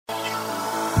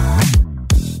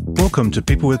Welcome to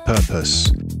People with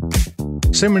Purpose.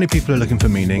 So many people are looking for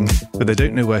meaning, but they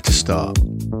don't know where to start.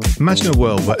 Imagine a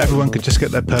world where everyone could just get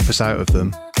their purpose out of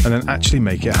them and then actually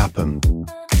make it happen.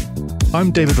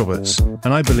 I'm David Roberts, and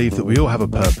I believe that we all have a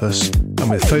purpose, and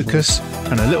with focus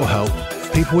and a little help,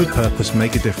 people with purpose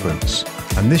make a difference.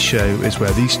 And this show is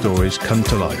where these stories come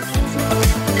to life.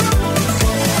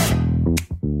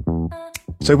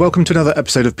 So welcome to another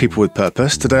episode of People with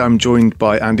Purpose. Today I'm joined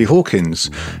by Andy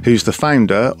Hawkins, who's the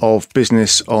founder of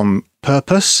Business on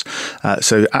Purpose,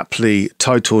 so aptly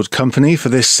titled company for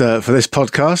this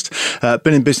podcast.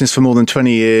 Been in business for more than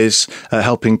 20 years,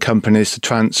 helping companies to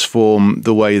transform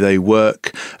the way they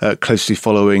work, closely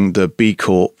following the B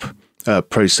Corp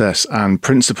process and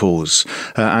principles,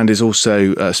 and is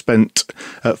also spent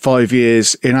 5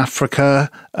 years in Africa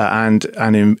and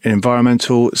in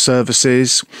environmental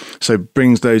services, so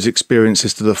brings those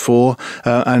experiences to the fore.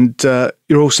 And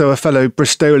you're also a fellow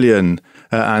Bristolian,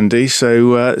 Andy.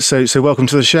 So welcome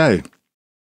to the show.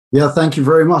 Yeah, thank you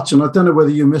very much. And I don't know whether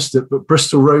you missed it, but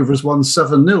Bristol Rovers won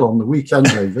 7-0 on the weekend,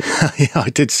 David. Yeah, I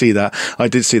did see that.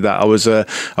 I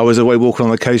was away walking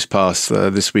on the coast path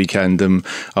this weekend, and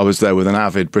I was there with an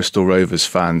avid Bristol Rovers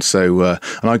fan. So,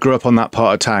 and I grew up on that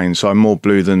part of town, so I'm more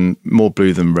blue than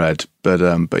red. But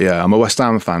yeah, I'm a West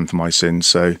Ham fan for my sins.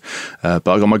 So, but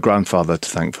I got my grandfather to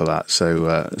thank for that.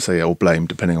 So yeah, all blame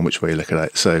depending on which way you look at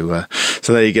it. So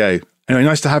there you go. Anyway,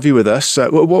 nice to have you with us.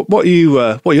 What are you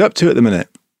up to at the minute?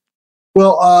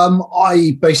 Well,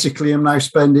 I basically am now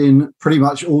spending pretty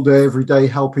much all day, every day,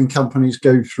 helping companies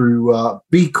go through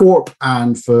B Corp.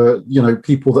 And for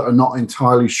people that are not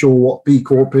entirely sure what B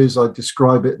Corp is, I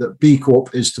describe it that B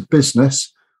Corp is to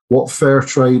business what fair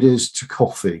trade is to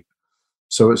coffee.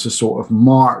 So it's a sort of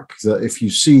mark that if you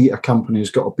see a company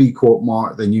has got a B Corp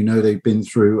mark, then you know they've been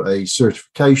through a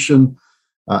certification.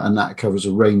 And that covers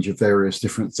a range of various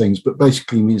different things, but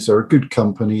basically means they're a good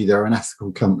company, they're an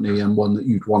ethical company, and one that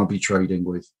you'd want to be trading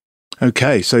with.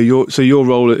 Okay, so your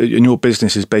role in your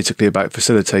business is basically about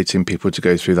facilitating people to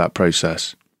go through that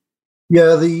process.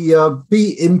 Yeah, the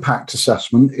B Impact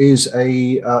Assessment is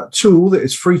a tool that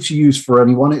is free to use for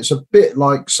anyone. It's a bit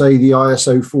like, say, the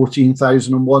ISO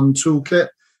 14001 toolkit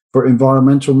for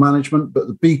environmental management, but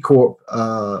the B Corp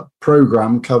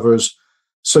program covers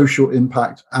social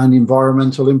impact and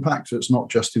environmental impact. So it's not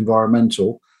just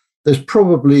environmental. There's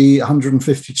probably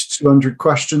 150 to 200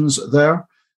 questions there,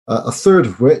 a third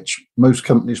of which most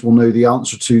companies will know the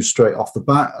answer to straight off the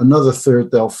bat. Another third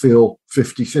they'll feel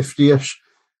 50-50-ish.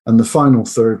 And the final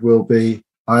third will be,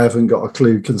 I haven't got a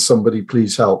clue, can somebody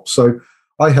please help? So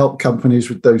I help companies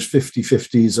with those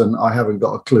 50-50s and I haven't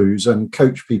got a clues and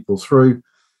coach people through.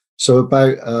 So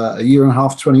about a year and a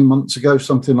half, 20 months ago,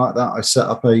 something like that, I set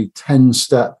up a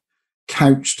 10-step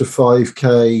couch to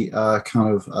 5K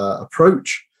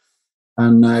approach,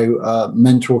 and now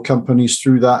mentor companies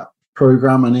through that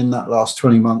program. And in that last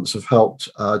 20 months, have helped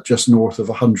just north of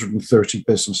 130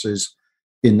 businesses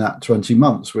in that 20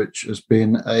 months, which has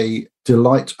been a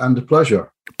delight and a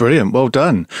pleasure. Brilliant. Well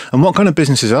done. And what kind of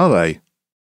businesses are they?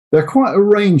 They're quite a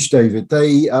range, David.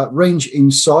 They range in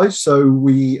size. So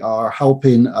we are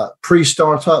helping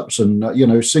pre-startups and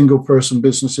single-person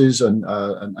businesses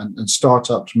and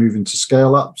startups moving to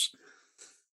scale-ups,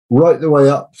 right the way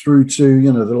up through to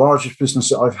the largest business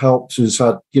that I've helped has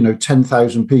had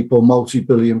 10,000 people,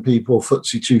 multi-billion people,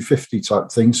 FTSE 250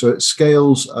 type thing. So it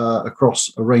scales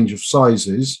across a range of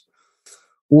sizes.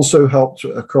 Also helped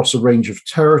across a range of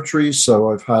territories.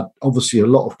 So I've had obviously a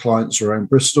lot of clients around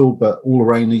Bristol, but all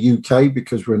around the UK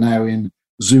because we're now in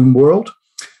Zoom world.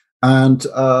 And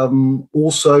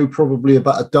also probably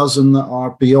about a dozen that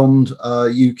are beyond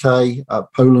UK,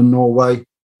 Poland, Norway,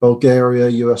 Bulgaria,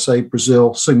 USA,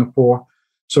 Brazil, Singapore.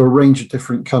 So a range of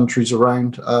different countries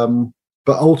around.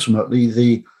 But ultimately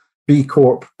the B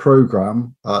Corp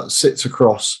program sits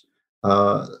across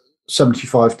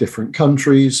 75 different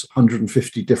countries,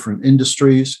 150 different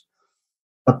industries.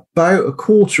 About a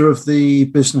quarter of the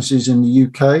businesses in the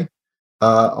UK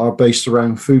are based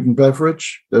around food and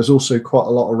beverage. There's also quite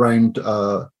a lot around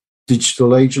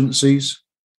digital agencies,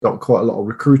 got quite a lot of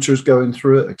recruiters going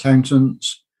through it,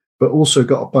 accountants, but also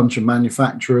got a bunch of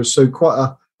manufacturers. So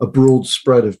quite a broad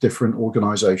spread of different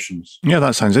organizations. Yeah,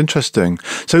 that sounds interesting.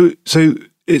 So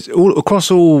it's all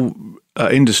across all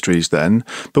industries then,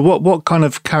 but what kind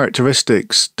of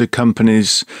characteristics do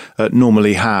companies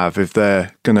normally have if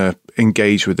they're going to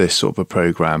engage with this sort of a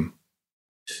program?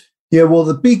 Yeah, well,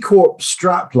 the B Corp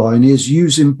strapline is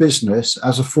using business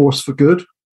as a force for good.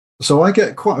 So I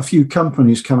get quite a few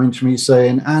companies coming to me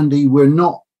saying, Andy, we're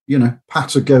not,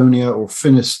 Patagonia or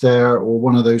Finisterre or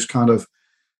one of those kind of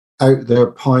out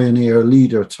there pioneer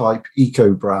leader type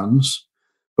eco brands,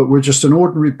 but we're just an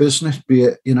ordinary business, be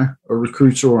it, a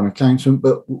recruiter or an accountant,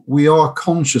 but we are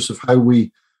conscious of how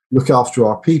we look after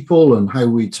our people and how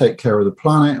we take care of the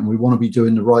planet, and we want to be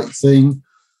doing the right thing,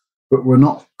 but we're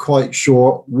not quite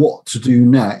sure what to do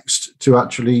next to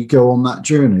actually go on that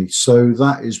journey. So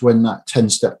that is when that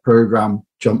 10-step program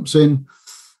jumps in,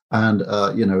 and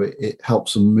it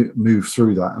helps them move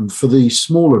through that. And for the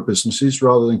smaller businesses,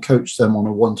 rather than coach them on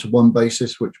a one-to-one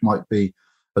basis, which might be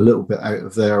a little bit out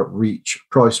of their reach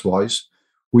price-wise,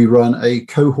 we run a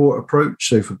cohort approach.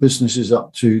 So for businesses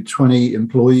up to 20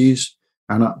 employees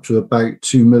and up to about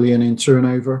 2 million in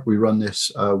turnover, we run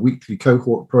this weekly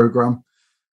cohort program,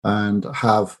 and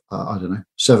have,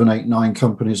 7, 8, 9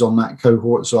 companies on that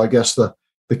cohort. So I guess the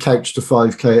couch to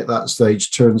 5K at that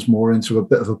stage turns more into a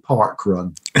bit of a park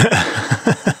run.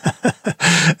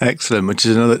 Excellent, which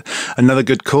is another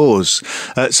good cause.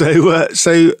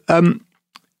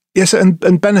 Yes,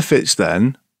 and benefits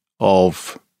then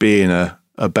of being a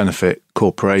benefit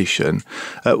corporation.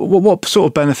 What sort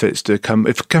of benefits do come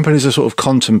if companies are sort of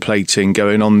contemplating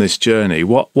going on this journey?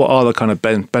 What are the kind of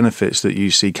benefits that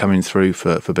you see coming through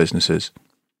for businesses?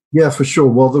 Yeah, for sure.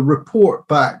 Well, the report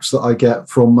backs that I get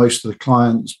from most of the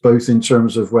clients, both in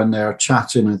terms of when they're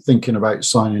chatting and thinking about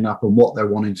signing up and what they're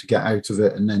wanting to get out of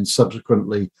it, and then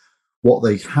subsequently what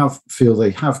they feel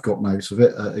they have gotten out of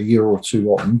it a year or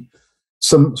two on.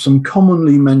 Some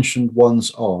commonly mentioned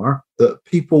ones are that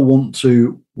people want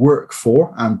to work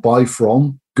for and buy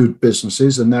from good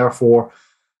businesses, and therefore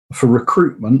for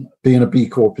recruitment, being a B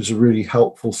Corp is a really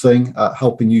helpful thing,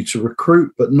 helping you to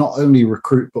recruit, but not only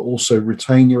recruit, but also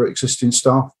retain your existing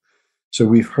staff. So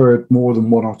we've heard more than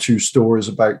 1 or 2 stories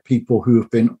about people who have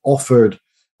been offered,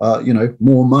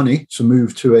 more money to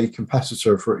move to a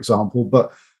competitor, for example,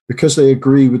 but because they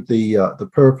agree with the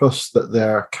purpose that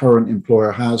their current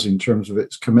employer has in terms of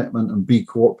its commitment and B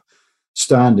Corp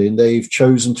standing, they've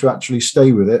chosen to actually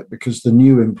stay with it because the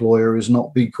new employer is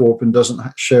not B Corp and doesn't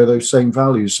share those same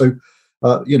values. So,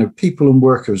 people and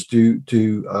workers do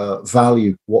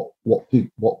value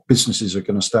what businesses are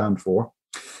going to stand for.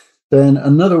 Then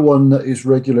another one that is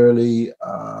regularly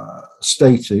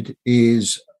stated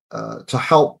is to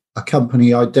help a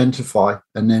company identify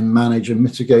and then manage and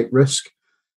mitigate risk.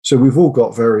 So we've all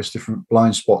got various different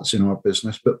blind spots in our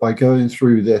business, but by going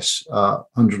through this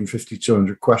 150,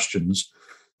 200 questions,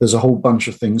 there's a whole bunch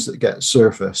of things that get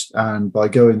surfaced. And by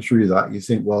going through that, you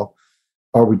think, well,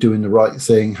 are we doing the right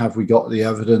thing? Have we got the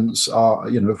evidence?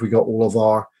 Have we got all of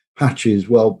our hatches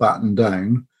well battened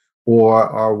down, or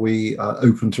are we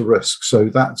open to risk? So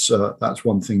that's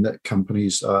one thing that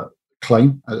companies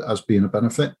claim as being a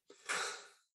benefit.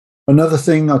 Another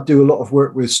thing, I do a lot of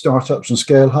work with startups and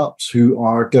scale-ups who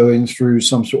are going through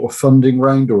some sort of funding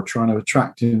round or trying to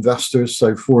attract investors.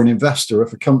 So for an investor,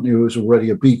 if a company who is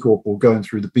already a B Corp or going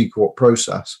through the B Corp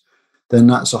process, then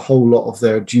that's a whole lot of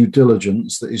their due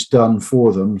diligence that is done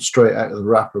for them straight out of the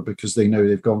wrapper, because they know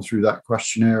they've gone through that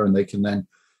questionnaire, and they can then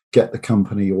get the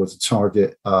company or the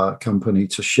target company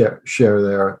to share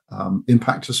their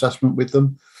impact assessment with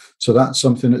them. So that's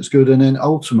something that's good. And then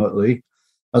ultimately,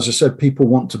 as I said, people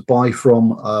want to buy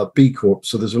from B Corp.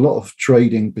 So there's a lot of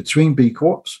trading between B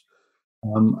Corps,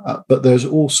 but there's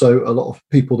also a lot of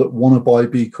people that want to buy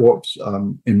B Corps.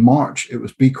 In March, it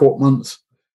was B Corp month.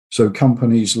 So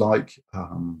companies like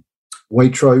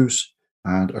Waitrose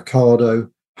and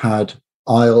Ocado had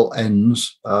aisle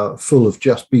ends full of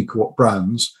just B Corp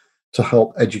brands to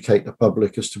help educate the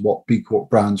public as to what B Corp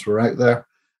brands were out there.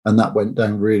 And that went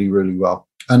down really, really well.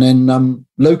 And then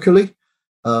locally,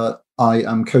 I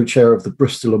am co-chair of the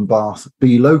Bristol and Bath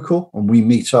Be Local, and we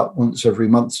meet up once every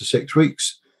month to 6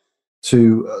 weeks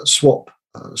to swap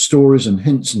stories and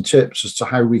hints and tips as to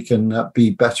how we can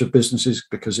be better businesses,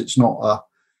 because it's not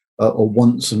a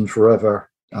once and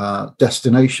forever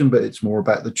destination, but it's more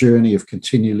about the journey of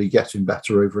continually getting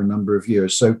better over a number of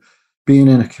years. So being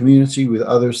in a community with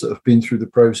others that have been through the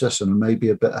process and are maybe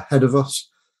a bit ahead of us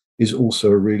is also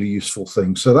a really useful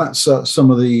thing. So that's some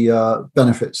of the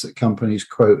benefits that companies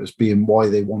quote as being why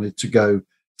they wanted to go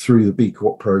through the B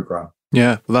Corp program.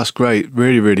 Yeah, well, that's great.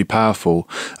 Really, really powerful.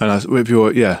 And I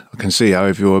can see how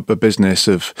if you're a business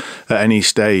of at any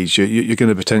stage, you're going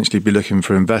to potentially be looking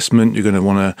for investment. You're going to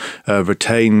want to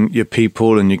retain your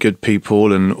people and your good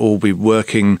people, and all be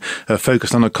working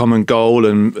focused on a common goal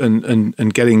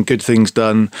and getting good things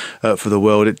done for the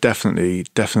world. It definitely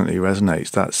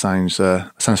resonates. That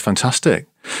sounds fantastic.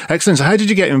 Excellent. So how did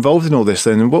you get involved in all this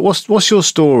then? And what's your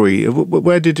story?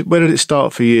 Where did it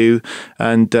start for you,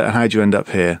 and how did you end up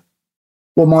here?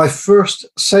 Well, my first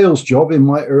sales job in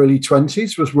my early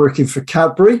 20s was working for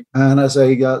Cadbury. And as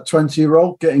a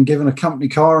 20-year-old, getting given a company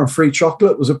car and free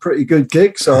chocolate was a pretty good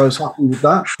gig. So I was happy with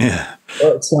that. Yeah.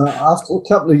 But after a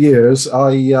couple of years,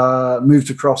 I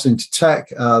moved across into tech.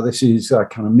 This is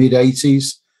kind of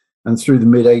mid-80s. And through the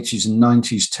mid-80s and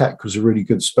 90s, tech was a really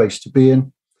good space to be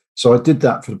in. So I did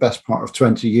that for the best part of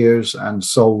 20 years and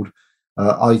sold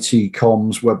IT,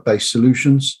 comms, web-based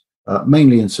solutions,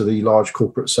 mainly into the large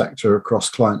corporate sector across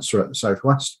clients throughout the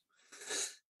Southwest.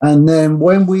 And then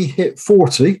when we hit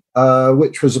 40,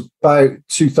 which was about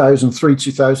 2003,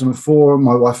 2004,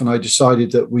 my wife and I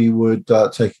decided that we would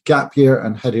take a gap year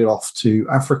and headed off to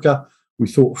Africa. We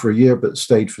thought for a year, but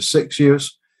stayed for 6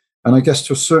 years. And I guess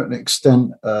to a certain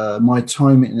extent, my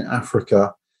time in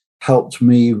Africa helped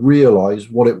me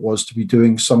realize what it was to be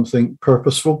doing something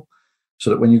purposeful, so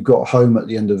that when you got home at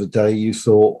the end of the day, you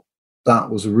thought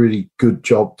that was a really good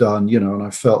job done, and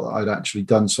I felt that I'd actually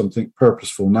done something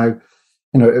purposeful. Now,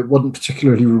 it wasn't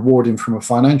particularly rewarding from a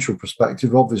financial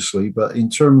perspective, obviously, but in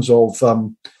terms of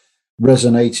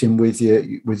resonating with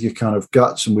your kind of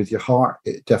guts and with your heart,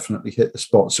 it definitely hit the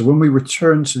spot. So when we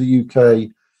returned to the UK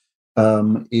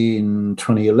in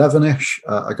 2011-ish,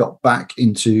 I got back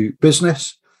into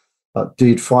business.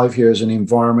 Did 5 years in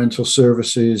environmental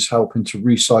services, helping to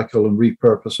recycle and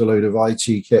repurpose a load of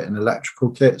IT kit and electrical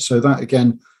kit. So that,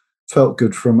 again, felt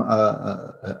good from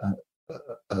an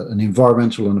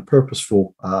environmental and a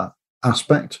purposeful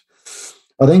aspect.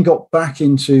 I then got back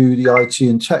into the IT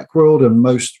and tech world, and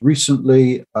most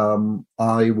recently,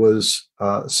 I was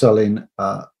selling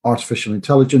artificial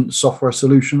intelligence software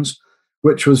solutions,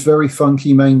 which was very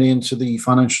funky, mainly into the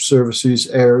financial services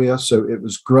area. So it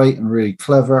was great and really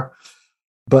clever,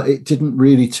 but it didn't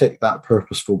really tick that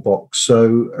purposeful box.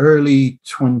 So early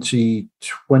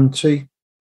 2020,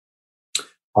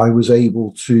 I was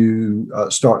able to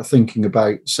start thinking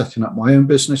about setting up my own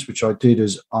business, which I did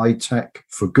as iTech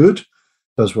for Good,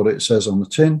 does what it says on the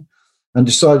tin, and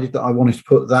decided that I wanted to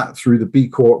put that through the B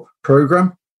Corp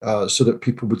program so that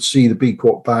people would see the B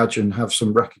Corp badge and have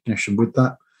some recognition with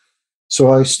that. So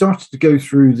I started to go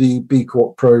through the B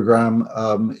Corp program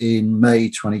in May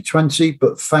 2020,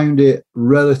 but found it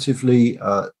relatively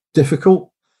difficult.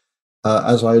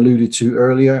 As I alluded to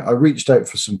earlier, I reached out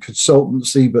for some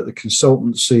consultancy, but the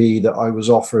consultancy that I was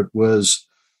offered was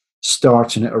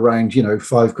starting at around,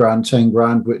 $5,000,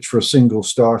 $10,000, which for a single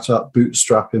startup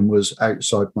bootstrapping was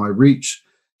outside my reach.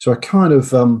 So I kind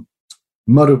of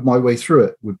muddled my way through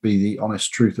it, would be the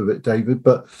honest truth of it, David.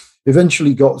 But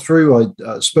eventually got through. I'd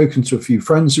spoken to a few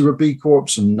friends who were B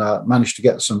Corps and managed to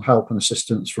get some help and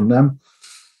assistance from them.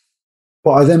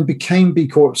 But I then became B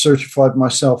Corp certified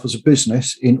myself as a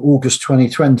business in August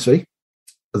 2020.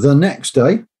 The next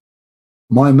day,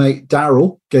 my mate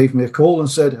Daryl gave me a call and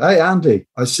said, "Hey, Andy,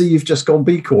 I see you've just gone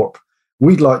B Corp.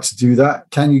 We'd like to do that.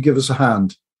 Can you give us a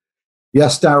hand?"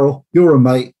 "Yes, Daryl, you're a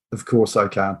mate. Of course I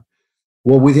can."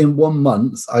 Well, within 1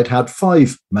 month, I'd had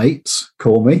 5 mates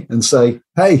call me and say,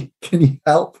 "Hey, can you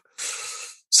help?"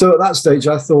 So at that stage,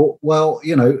 I thought, well,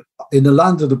 in the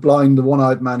land of the blind, the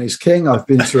one-eyed man is king. I've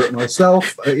been through it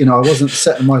myself. I wasn't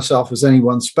setting myself as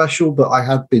anyone special, but I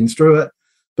had been through it.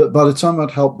 But by the time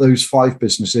I'd helped those 5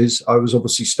 businesses, I was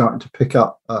obviously starting to pick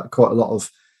up quite a lot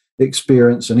of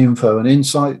experience and info and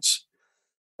insights.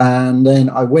 And then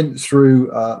I went through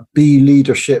B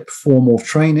Leadership formal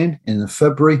training in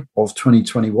February of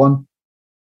 2021.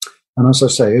 And as I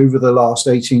say, over the last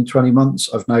 18, 20 months,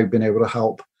 I've now been able to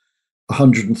help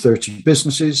 130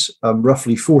 businesses,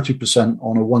 roughly 40%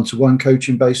 on a one-to-one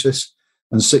coaching basis,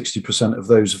 and 60% of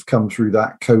those have come through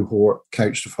that cohort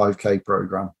Couch to 5K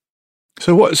program.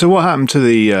 So what happened to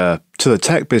the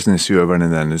tech business you were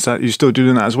running then? Is that you still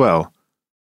doing that as well?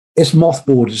 It's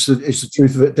mothballed, is the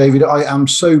truth of it, David. I am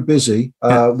so busy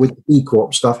with the B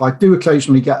Corp stuff. I do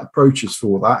occasionally get approaches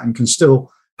for that and can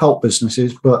still help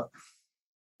businesses. But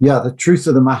yeah, the truth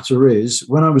of the matter is,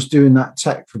 when I was doing that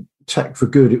tech for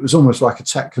good, it was almost like a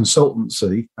tech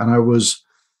consultancy. And I was,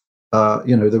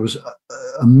 there was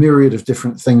a myriad of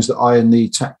different things that I and the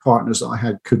tech partners that I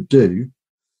had could do.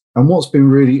 And what's been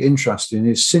really interesting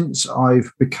is since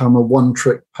I've become a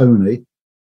one-trick pony,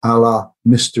 a la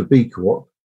Mr. B Corp,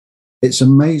 it's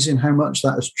amazing how much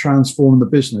that has transformed the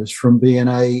business from being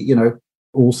a,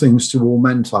 all things to all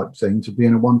men type thing to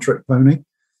being a one-trick pony.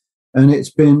 And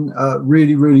it's been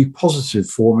really, really positive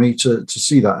for me to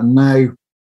see that. And now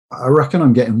I reckon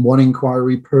I'm getting 1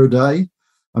 inquiry per day.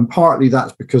 And partly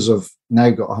that's because I've now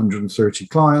got 130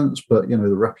 clients, but, the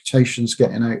reputation's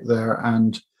getting out there,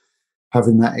 and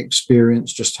having that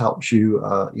experience just helps you,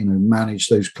 manage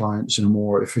those clients in a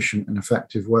more efficient and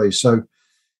effective way. So,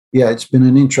 yeah, it's been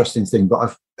an interesting thing, but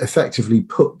I've effectively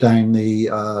put down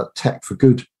the tech for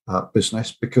good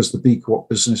business because the B Corp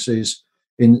business is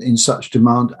in such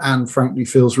demand and frankly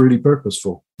feels really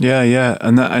purposeful. Yeah,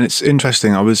 and it's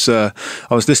interesting. I was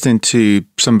listening to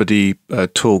somebody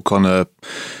talk on a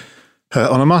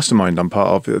mastermind I'm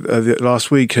part of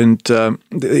last week, and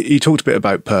he talked a bit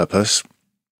about purpose.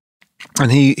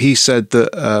 And he said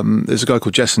that there's a guy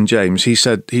called Jess and James. He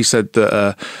said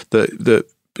that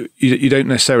you don't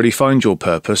necessarily find your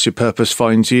purpose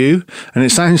finds you, and it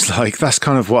sounds like that's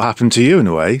kind of what happened to you in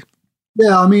a way.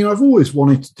 Yeah, I mean, I've always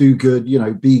wanted to do good,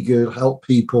 be good, help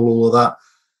people, all of that.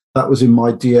 That was in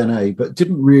my DNA, but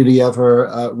didn't really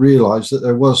ever realize that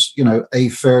there was, a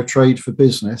fair trade for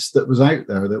business that was out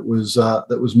there that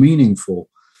was meaningful.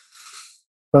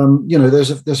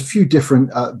 There's a few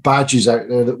different badges out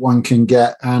there that one can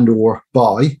get and or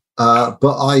buy, but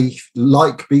I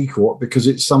like B Corp because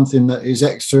it's something that is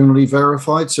externally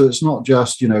verified. So it's not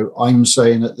just I'm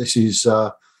saying that this is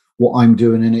what I'm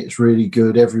doing and it's really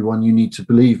good. Everyone, you need to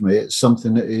believe me. It's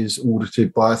something that is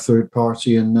audited by a third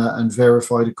party and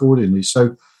verified accordingly.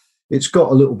 So it's got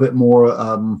a little bit more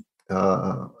of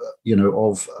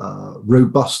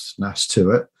robustness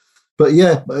to it. But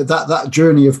yeah, that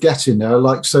journey of getting there,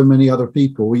 like so many other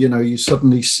people, you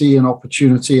suddenly see an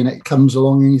opportunity and it comes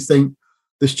along and you think,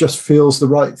 this just feels the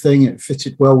right thing. It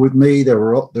fitted well with me. There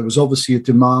was obviously a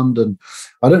demand. And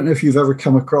I don't know if you've ever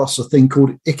come across a thing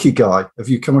called Ikigai. Have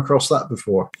you come across that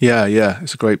before? Yeah.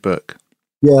 It's a great book.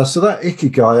 Yeah. So that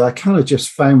Ikigai, I kind of just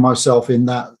found myself in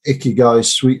that Ikigai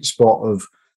sweet spot of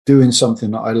doing something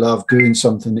that I love, doing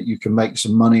something that you can make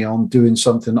some money on, doing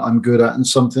something that I'm good at and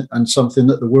something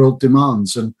that the world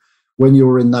demands. And when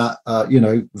you're in that,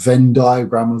 Venn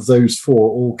diagram of those four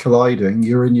all colliding,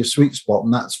 you're in your sweet spot.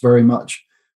 And that's very much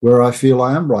where I feel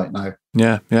I am right now.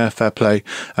 Yeah, fair play.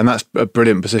 And that's a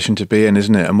brilliant position to be in,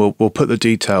 isn't it? And we'll put the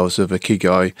details of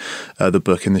Ikigai, the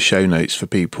book, in the show notes for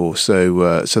people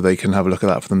so they can have a look at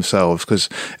that for themselves. Because,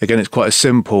 again, it's quite a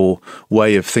simple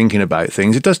way of thinking about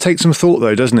things. It does take some thought,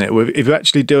 though, doesn't it? If you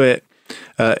actually do it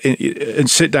and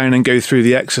sit down and go through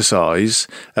the exercise,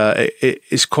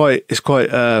 it's quite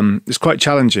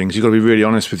challenging because you've got to be really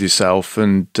honest with yourself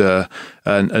and you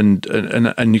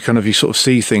sort of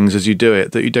see things as you do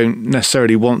it that you don't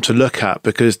necessarily want to look at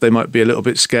because they might be a little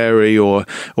bit scary or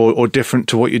different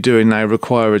to what you're doing now,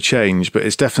 require a change. But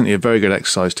it's definitely a very good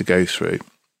exercise to go through.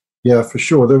 Yeah, for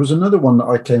sure. There was another one that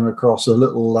I came across, a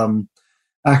little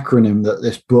acronym that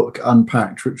this book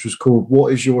unpacked, which was called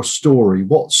 "What is your story?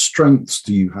 What strengths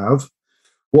do you have?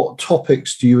 What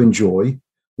topics do you enjoy?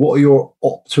 What are your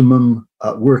optimum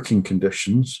working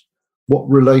conditions? What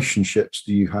relationships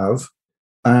do you have?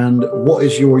 And what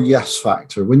is your yes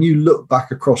factor?" When you look back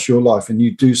across your life and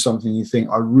you do something, you think,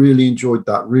 I really enjoyed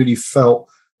that, really felt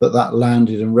that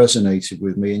landed and resonated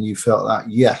with me, and you felt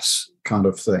that yes kind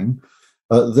of thing.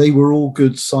 They were all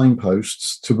good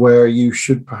signposts to where you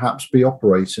should perhaps be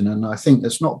operating. And I think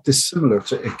that's not dissimilar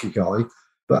to Ikigai,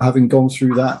 but having gone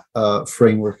through that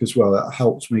framework as well, that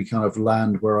helped me kind of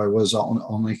land where I was on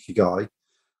Ikigai.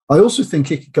 I also think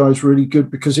Ikigai is really good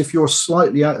because if you're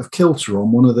slightly out of kilter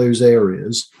on one of those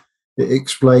areas, it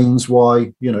explains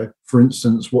why, for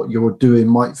instance, what you're doing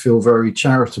might feel very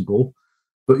charitable,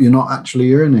 but you're not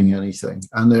actually earning anything.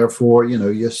 And therefore,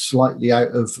 you're slightly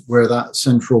out of where that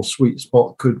central sweet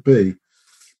spot could be.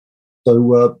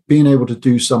 So being able to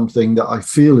do something that I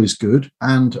feel is good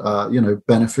and,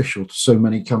 beneficial to so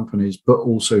many companies, but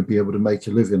also be able to make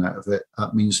a living out of it,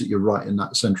 means that you're right in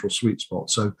that central sweet spot.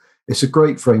 So it's a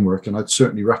great framework and I'd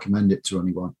certainly recommend it to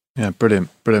anyone. Yeah, brilliant.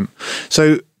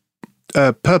 So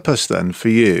purpose then for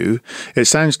you, it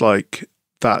sounds like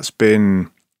that's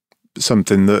been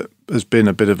something that has been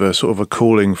a bit of a sort of a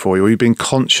calling for you, or you've been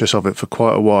conscious of it for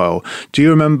quite a while. Do you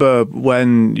remember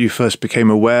when you first became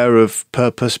aware of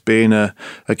purpose being a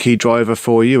key driver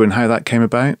for you and how that came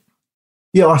about?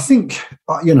 Yeah, I think,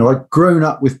 I'd grown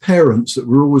up with parents that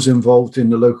were always involved in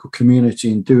the local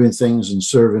community and doing things and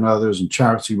serving others and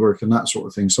charity work and that sort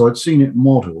of thing. So I'd seen it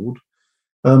modeled.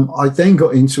 I then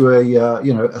got into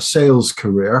a sales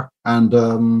career,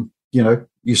 and,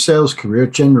 your sales career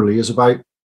generally is about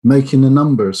making the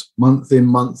numbers month in,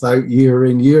 month out, year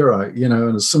in, year out,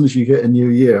 and as soon as you hit a new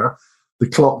year, the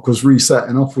clock was reset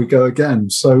and off we go again.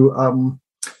 So,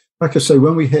 like I say,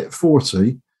 when we hit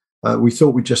 40, we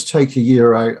thought we'd just take a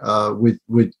year out with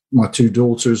my two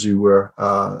daughters who were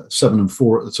 7 and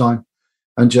 4 at the time,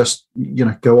 and just,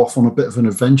 go off on a bit of an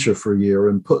adventure for a year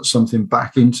and put something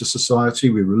back into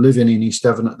society. We were living in East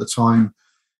Devon at the time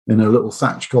in a little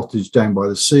thatched cottage down by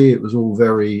the sea. It was all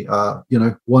very,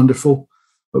 wonderful.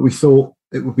 But we thought,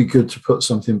 it would be good to put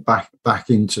something back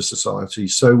into society.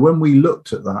 So when we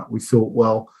looked at that, we thought,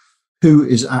 well, who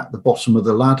is at the bottom of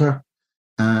the ladder?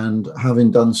 And having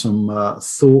done some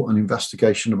thought and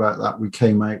investigation about that, we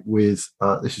came out with,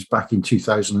 this is back in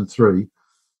 2003,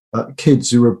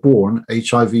 kids who were born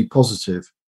HIV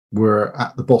positive were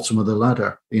at the bottom of the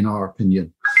ladder, in our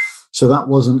opinion. So that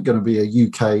wasn't going to be a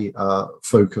UK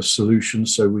focused solution.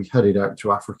 So we headed out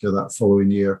to Africa that following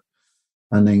year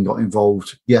and then got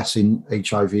involved, yes, in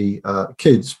HIV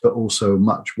kids, but also a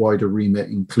much wider remit,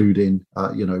 including,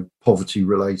 poverty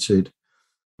related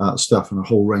stuff and a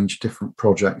whole range of different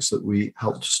projects that we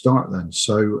helped to start then.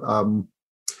 So,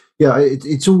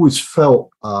 it's always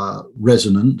felt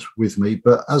resonant with me.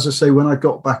 But as I say, when I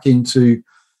got back into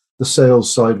the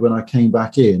sales side, when I came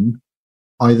back in,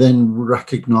 I then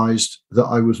recognized that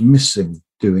I was missing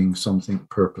doing something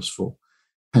purposeful,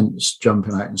 hence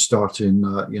jumping out and starting,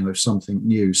 something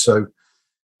new. So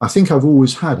I think I've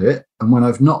always had it. And when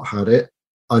I've not had it,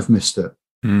 I've missed it.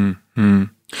 Mm-hmm.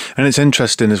 And it's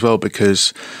interesting as well,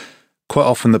 because quite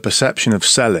often the perception of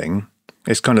selling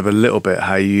is kind of a little bit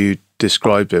how you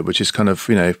described it, which is kind of,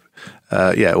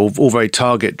 all very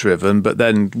target driven. But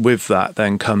then with that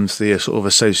then comes the sort of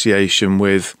association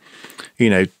with,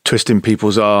 twisting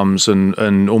people's arms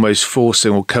and almost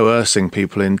forcing or coercing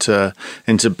people into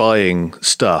buying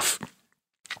stuff.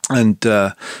 And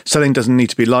selling doesn't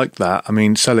need to be like that. I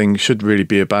mean, selling should really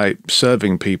be about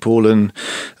serving people. And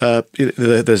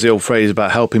there's the old phrase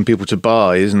about helping people to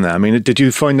buy, isn't there? I mean, did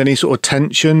you find any sort of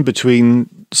tension between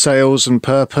sales and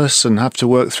purpose and have to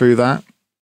work through that?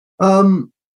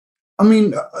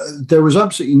 There was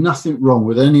absolutely nothing wrong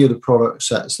with any of the product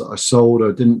sets that I sold.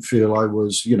 I didn't feel I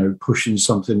was, pushing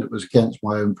something that was against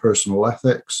my own personal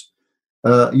ethics.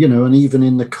 And even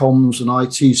in the comms and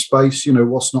IT space,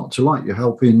 what's not to like? You're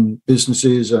helping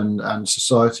businesses and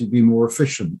society be more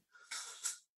efficient.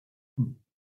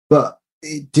 But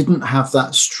it didn't have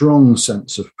that strong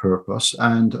sense of purpose.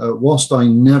 And whilst I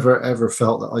never, ever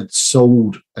felt that I'd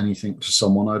sold anything to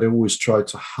someone, I'd always tried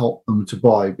to help them to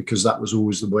buy, because that was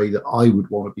always the way that I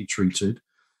would want to be treated.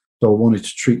 So I wanted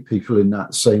to treat people in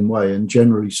that same way. And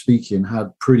generally speaking,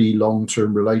 had pretty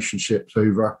long-term relationships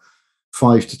over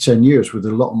 5 to 10 years with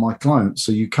a lot of my clients.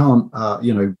 So you can't,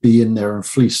 be in there and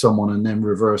fleece someone and then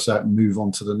reverse out and move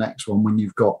on to the next one when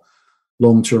you've got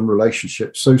long-term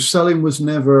relationships. So selling was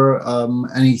never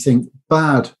anything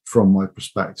bad from my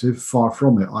perspective. Far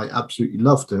from it. I absolutely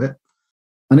loved it.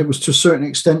 And it was to a certain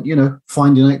extent,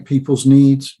 finding out people's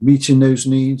needs, meeting those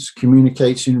needs,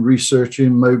 communicating,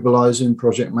 researching, mobilizing,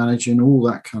 project managing, all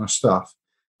that kind of stuff.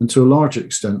 And to a large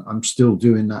extent, I'm still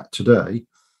doing that today.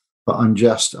 But I'm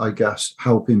just, I guess,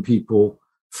 helping people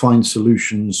find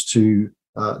solutions to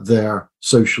their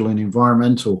social and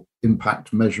environmental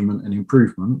impact measurement and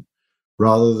improvement,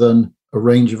 rather than a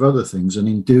range of other things. And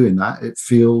in doing that, it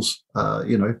feels,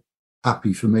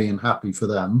 happy for me and happy for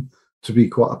them to be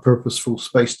quite a purposeful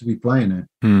space to be playing in.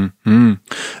 Mm-hmm.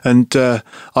 And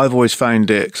I've always found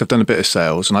it, because I've done a bit of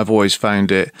sales, and I've always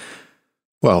found it,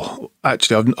 well,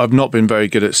 actually, I've not been very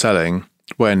good at selling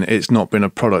when it's not been a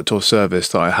product or service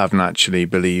that I haven't actually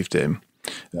believed in.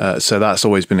 So that's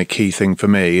always been a key thing for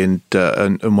me. And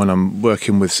when I'm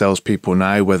working with salespeople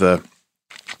now, whether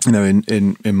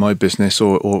in my business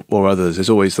or others, there's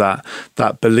always that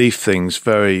belief thing's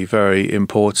very, very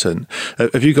important.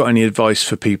 Have you got any advice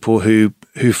for people who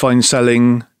find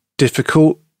selling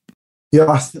difficult? Yeah,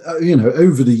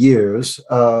 over the years,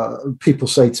 people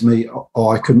say to me, "Oh,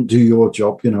 I couldn't do your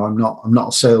job. I'm not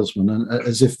a salesman," and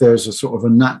as if there's a sort of a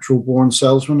natural born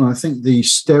salesman. And I think the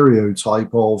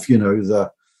stereotype of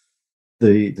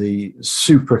the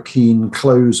super keen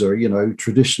closer,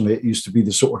 traditionally it used to be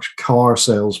the sort of car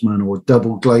salesman or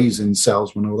double glazing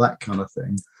salesman or that kind of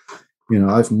thing.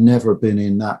 I've never been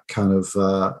in that kind of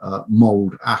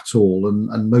mold at all,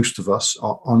 and most of us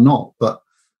are not. But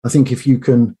I think if you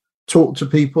can talk to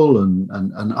people and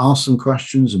ask them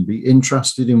questions and be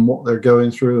interested in what they're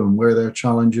going through and where their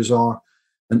challenges are,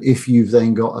 and if you've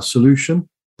then got a solution,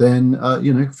 then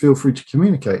feel free to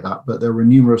communicate that. But there were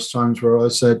numerous times where I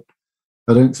said,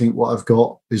 I don't think what I've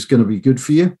got is going to be good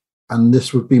for you, and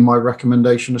this would be my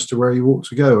recommendation as to where you ought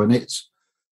to go. And it's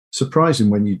surprising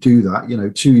when you do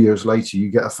that. 2 years later, you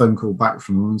get a phone call back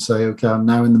from them and say, okay, I'm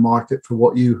now in the market for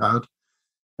what you had.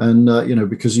 And,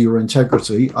 because of your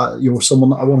integrity, you're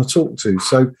someone that I want to talk to.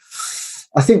 So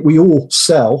I think we all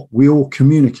sell, we all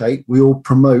communicate, we all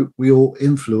promote, we all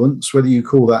influence. Whether you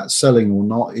call that selling or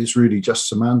not is really just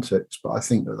semantics. But I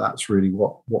think that's really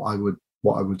what I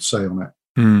would say on it.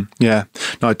 Yeah,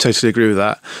 no, I totally agree with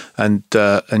that, and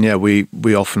yeah,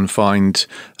 we often find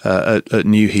at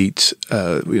New Heat,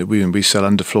 we sell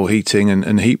underfloor heating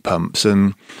and heat pumps,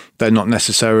 and they're not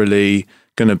necessarily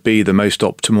going to be the most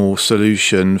optimal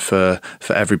solution for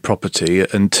every property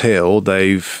until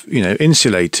they've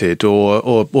insulated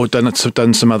or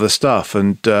done some other stuff,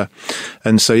 and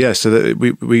so yeah, so that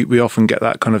we often get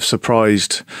that kind of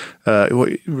surprised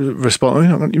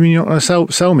response. You mean you're not going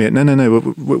to sell me it? No.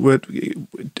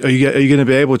 Are you going to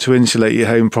be able to insulate your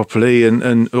home properly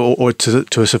or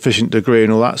to a sufficient degree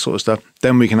and all that sort of stuff?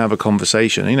 Then we can have a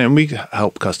conversation, and we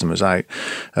help customers out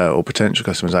or potential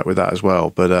customers out with that as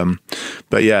well.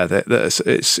 But yeah,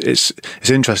 it's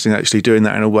interesting actually doing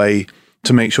that in a way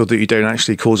to make sure that you don't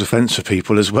actually cause offence for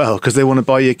people as well, because they want to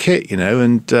buy your kit,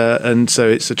 and so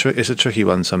it's a tricky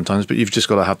one sometimes. But you've just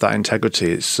got to have that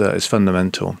integrity. It's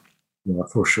fundamental. Yeah,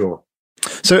 for sure.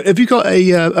 So have you got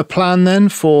a plan then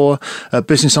for a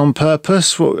business on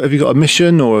purpose? Have you got a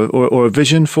mission or a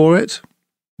vision for it?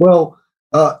 Well,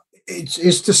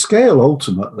 it's to scale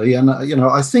ultimately. And,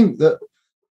 I think that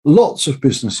lots of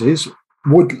businesses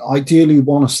would ideally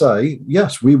want to say,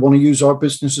 yes, we want to use our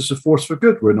business as a force for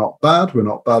good. We're not bad. We're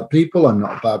not bad people. I'm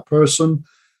not a bad person.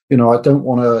 I don't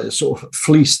want to sort of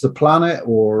fleece the planet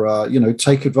or,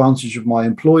 take advantage of my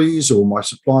employees or my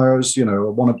suppliers. I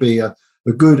want to be a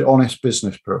good, honest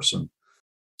business person.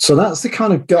 So that's the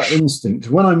kind of gut instinct.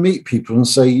 When I meet people and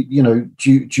say, do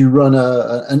you run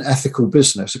an ethical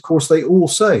business? Of course, they all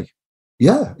say,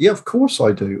 yeah, of course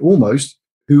I do. Almost.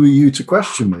 Who are you to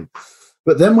question me?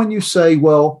 But then when you say,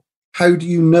 well, how do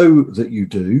you know that you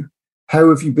do? How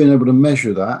have you been able to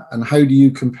measure that? And how do you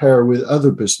compare with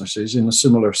other businesses in a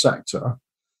similar sector?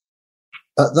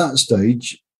 At that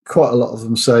stage, quite a lot of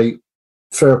them say,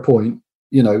 fair point.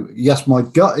 Yes, my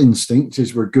gut instinct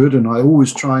is we're good, and I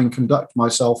always try and conduct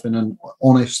myself in an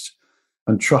honest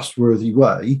and trustworthy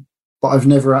way. But I've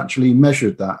never actually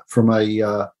measured that from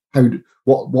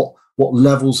what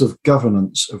levels of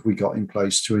governance have we got in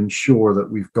place to ensure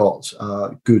that we've got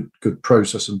good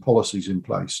process and policies in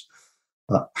place.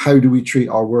 How do we treat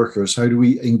our workers? How do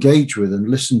we engage with and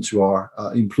listen to our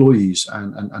employees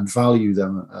and value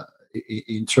them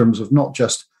in terms of not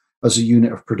just as a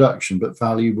unit of production, but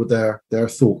value with their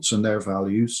thoughts and their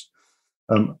values?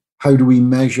 How do we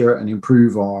measure and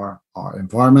improve our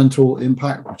environmental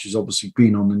impact, which has obviously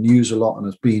been on the news a lot and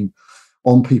has been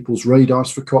on people's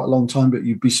radars for quite a long time, but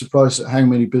you'd be surprised at how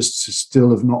many businesses still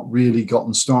have not really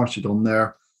gotten started on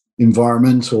their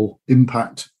environmental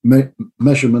impact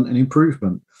measurement and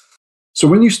improvement. So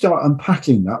when you start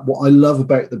unpacking that, what I love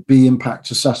about the B Impact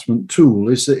Assessment tool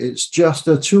is that it's just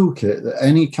a toolkit that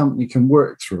any company can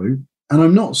work through. And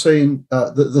I'm not saying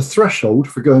that the threshold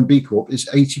for going B Corp is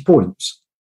 80 points.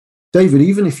 David,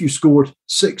 even if you scored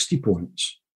 60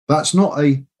 points, that's not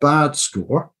a bad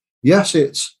score. Yes,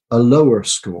 it's a lower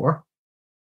score,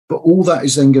 but all that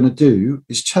is then going to do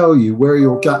is tell you where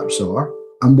your gaps are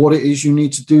and what it is you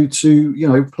need to do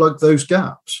to, plug those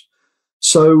gaps.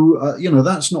 So,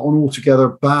 that's not an altogether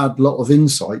bad lot of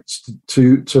insights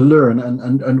to learn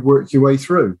and work your way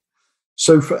through.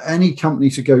 So for any company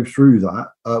to go through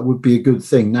that would be a good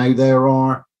thing. Now, there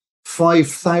are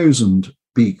 5,000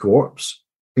 B Corps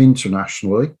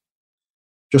internationally,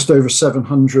 just over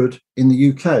 700 in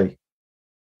the UK.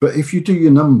 But if you do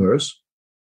your numbers,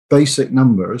 basic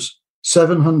numbers,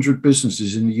 700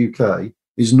 businesses in the UK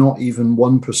is not even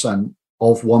 1%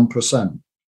 of 1%.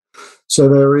 So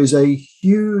there is a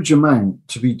huge amount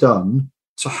to be done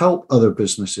to help other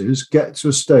businesses get to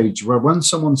a stage where when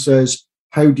someone says,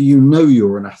 how do you know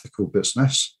you're an ethical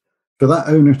business? For that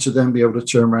owner to then be able to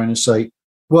turn around and say,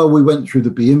 well, we went through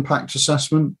the B Impact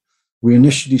Assessment. We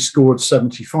initially scored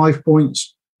 75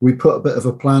 points. We put a bit of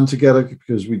a plan together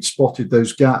because we'd spotted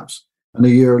those gaps. And a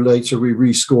year later, we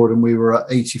rescored and we were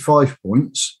at 85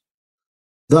 points.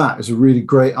 That is a really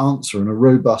great answer and a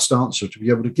robust answer to be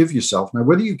able to give yourself. Now,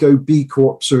 whether you go B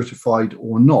Corp certified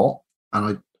or not, and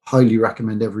I highly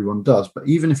recommend everyone does, but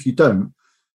even if you don't,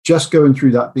 just going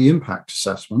through that B Impact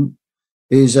Assessment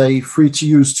is a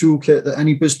free-to-use toolkit that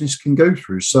any business can go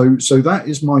through. So that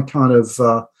is my kind of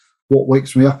what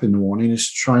wakes me up in the morning, is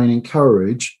to try and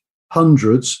encourage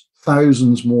hundreds,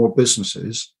 thousands more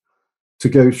businesses to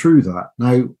go through that.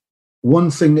 Now,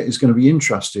 one thing that is going to be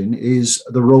interesting is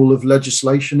the role of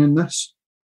legislation in this.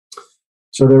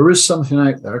 So there is something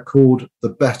out there called the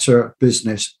Better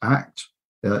Business Act.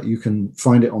 You can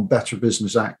find it on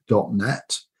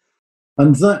betterbusinessact.net.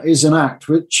 And that is an act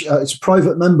which it's a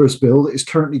private member's bill that is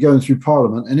currently going through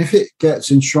Parliament. And if it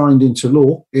gets enshrined into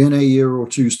law in a year or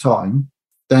two's time,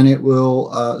 then it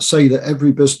will say that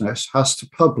every business has to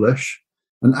publish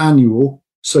an annual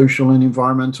social and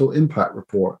environmental impact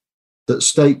report that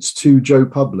states to Joe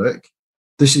Public,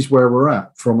 this is where we're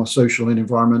at from a social and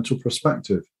environmental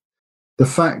perspective. The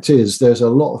fact is, there's a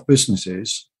lot of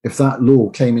businesses, if that law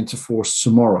came into force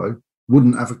tomorrow,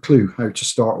 wouldn't have a clue how to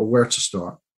start or where to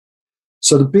start.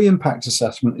 So the B impact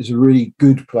assessment is a really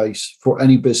good place for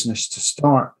any business to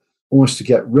start, almost to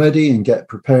get ready and get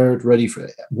prepared, ready for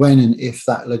when and if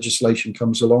that legislation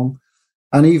comes along.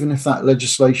 And even if that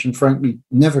legislation, frankly,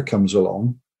 never comes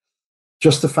along,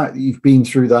 just the fact that you've been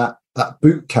through that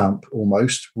boot camp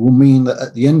almost will mean that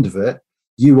at the end of it,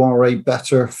 you are a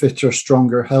better, fitter,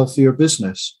 stronger, healthier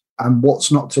business. And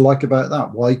what's not to like about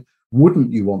that? Why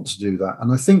wouldn't you want to do that?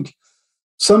 And I think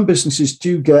some businesses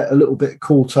do get a little bit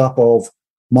caught up of,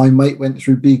 my mate went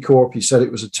through B Corp. He said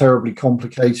it was a terribly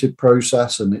complicated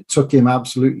process and it took him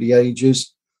absolutely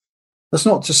ages. That's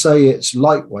not to say it's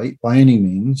lightweight by any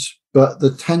means, but the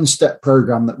 10-step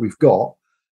program that we've got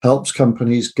helps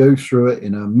companies go through it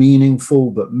in a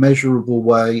meaningful but measurable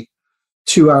way,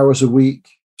 2 hours a week,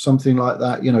 something like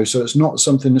that. So it's not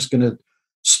something that's going to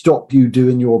stop you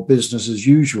doing your business as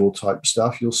usual type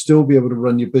stuff. You'll still be able to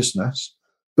run your business,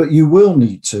 but you will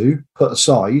need to put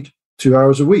aside 2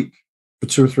 hours a week for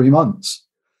 2 or 3 months.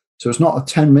 So it's not a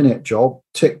 10-minute job,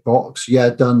 tick box, yeah,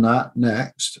 done that,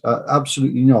 next.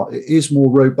 Absolutely not. It is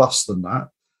more robust than that,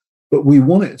 but we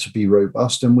want it to be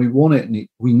robust, and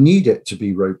we need it to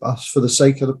be robust for the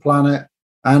sake of the planet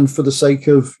and for the sake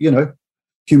of,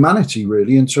 humanity,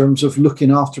 really, in terms of looking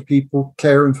after people,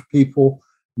 caring for people,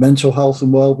 mental health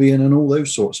and well-being and all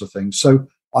those sorts of things. So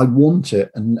I want it,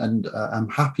 and I'm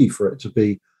happy for it to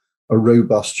be a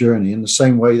robust journey, in the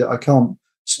same way that I can't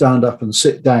stand up and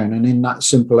sit down and in that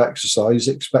simple exercise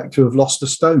expect to have lost a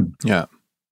stone. Yeah.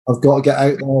 I've got to get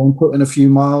out there and put in a few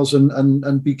miles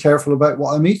and be careful about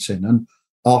what I'm eating. And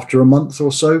after a month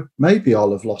or so, maybe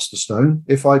I'll have lost a stone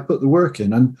if I put the work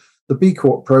in. And the B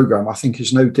Corp program, I think,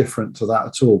 is no different to that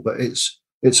at all. But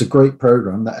it's a great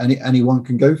program that anyone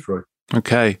can go through.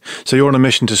 Okay, so you're on a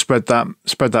mission to spread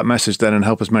that message then, and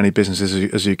help as many businesses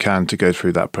as you can to go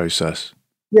through that process.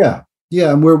 Yeah,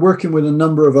 and we're working with a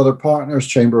number of other partners,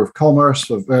 Chamber of Commerce,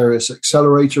 for various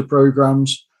accelerator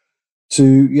programs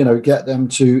to, get them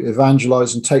to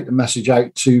evangelize and take the message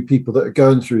out to people that are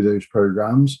going through those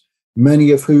programs,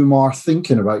 many of whom are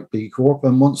thinking about B Corp.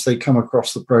 And once they come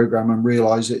across the program and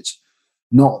realize it's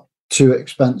not too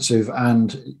expensive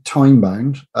and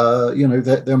time-bound,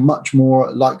 they're much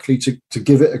more likely to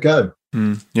give it a go.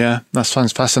 Yeah, that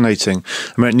sounds fascinating.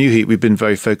 I mean, at New Heat, we've been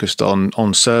very focused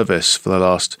on service for the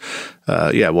last,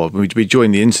 we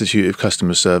joined the Institute of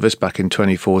Customer Service back in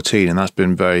 2014, and that's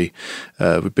been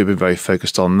we've been very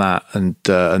focused on that and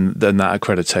then that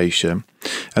accreditation.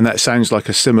 And that sounds like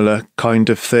a similar kind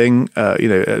of thing,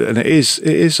 and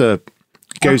it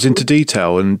goes into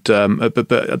detail, and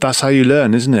but that's how you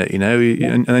learn, isn't it?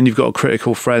 And then you've got a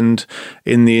critical friend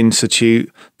in the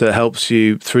institute that helps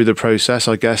you through the process.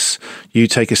 I guess you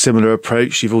take a similar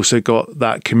approach. You've also got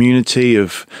that community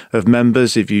of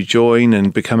members if you join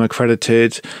and become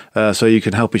accredited, so you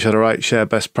can help each other out, share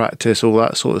best practice, all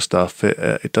that sort of stuff.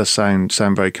 It does sound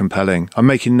very compelling. I'm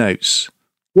making notes.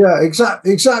 Yeah,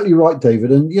 exactly right, David.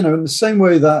 And in the same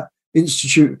way that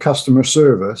Institute of Customer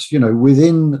Service,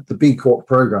 within the B Corp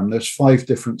program, there's 5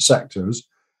 different sectors.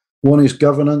 One is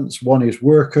governance, one is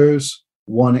workers,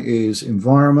 one is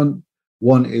environment,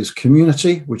 one is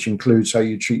community, which includes how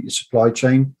you treat your supply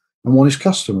chain, and one is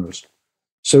customers.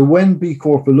 So when B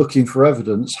Corp are looking for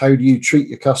evidence, how do you treat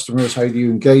your customers? How do you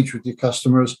engage with your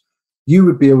customers? You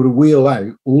would be able to wheel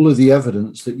out all of the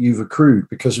evidence that you've accrued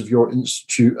because of your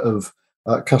Institute of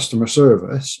Customer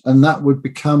Service, and that would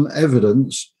become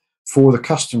evidence for the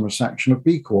customer section of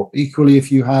B Corp. Equally,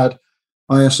 if you had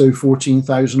ISO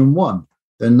 14001,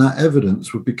 then that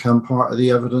evidence would become part of the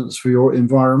evidence for your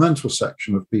environmental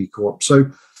section of B Corp.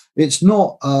 So it's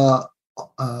not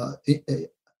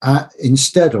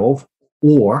instead of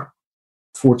or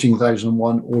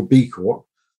 14001 or B Corp.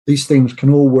 These things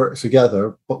can all work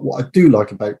together. But what I do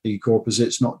like about B Corp is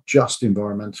it's not just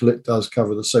environmental. It does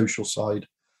cover the social side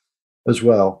as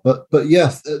well. But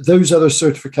yeah, those other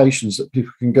certifications that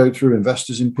people can go through,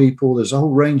 Investors in People, there's a whole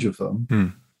range of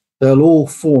them. They'll all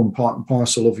form part and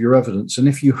parcel of your evidence. And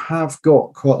if you have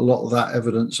got quite a lot of that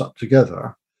evidence up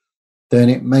together, then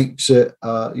it makes it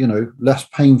less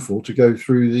painful to go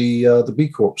through the B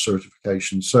Corp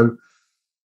certification. So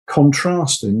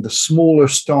contrasting, the smaller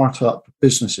startup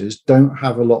businesses don't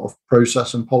have a lot of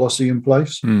process and policy in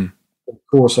place. Of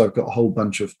course, I've got a whole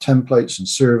bunch of templates and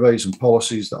surveys and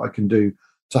policies that I can do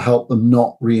to help them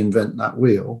not reinvent that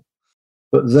wheel.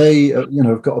 But they,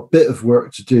 have got a bit of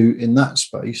work to do in that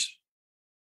space.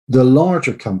 the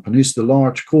larger companies, the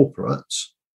large corporates,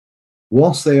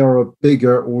 whilst they are a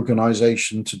bigger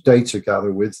organization to data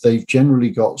gather with, they've generally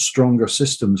got stronger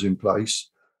systems in place.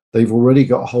 They've already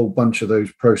got a whole bunch of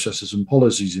those processes and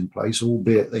policies in place,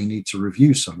 albeit they need to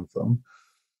review some of them.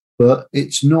 But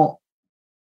it's not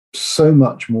so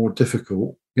much more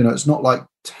difficult. It's not like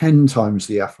 10 times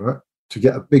the effort to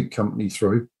get a big company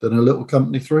through than a little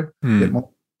company through. It might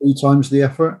be 3 times the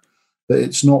effort, but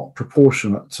it's not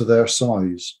proportionate to their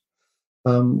size.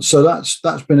 So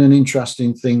that's been an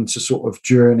interesting thing to sort of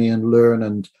journey and learn.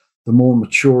 And the more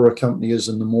mature a company is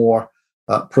and the more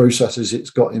processes it's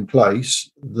got in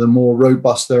place, the more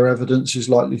robust their evidence is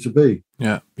likely to be.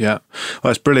 Yeah.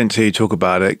 Well, it's brilliant to hear you talk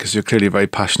about it, because you're clearly very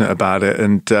passionate about it,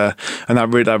 and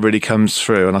that really comes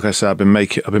through. And like I said, I've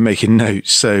been making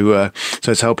notes, so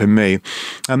it's helping me.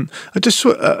 I just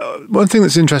one thing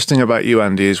that's interesting about you,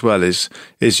 Andy, as well is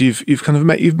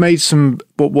you've made some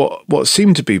what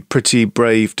seem to be pretty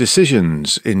brave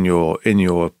decisions in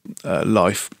your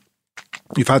life.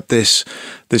 You've had this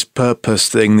purpose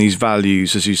thing, these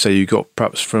values, as you say, you got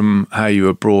perhaps from how you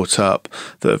were brought up,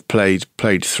 that have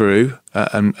played through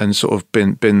and sort of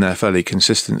been there fairly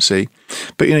consistency.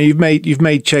 But you've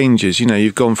made changes.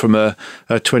 You've gone from a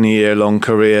 20-year long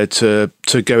career to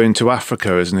go into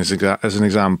Africa as an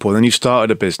example. Then you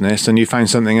started a business and you found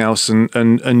something else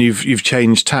and you've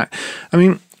changed tack. I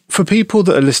mean, for people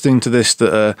that are listening to this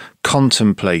that are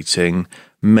contemplating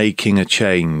making a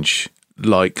change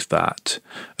like that,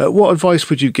 what advice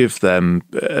would you give them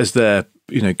as they're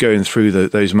going through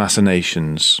those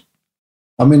machinations?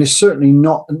 I mean, it's certainly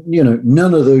not,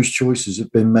 none of those choices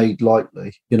have been made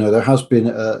lightly. There has been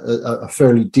a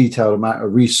fairly detailed amount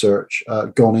of research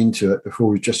gone into it before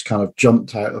we just kind of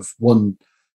jumped out of one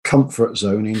comfort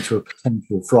zone into a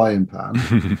potential frying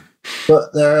pan.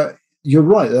 But you're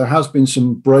right, there has been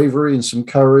some bravery and some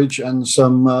courage and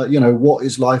some, what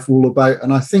is life all about?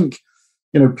 And I think,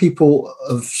 people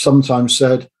have sometimes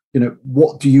said,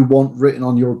 what do you want written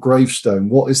on your gravestone?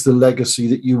 What is the legacy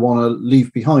that you want to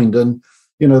leave behind? And,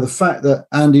 the fact that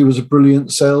Andy was a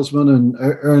brilliant salesman and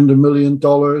earned $1 million,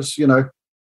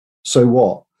 so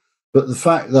what? But the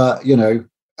fact that,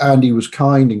 Andy was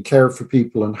kind and cared for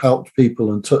people and helped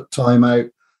people and took time out,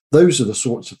 those are the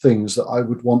sorts of things that I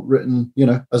would want written,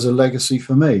 as a legacy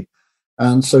for me.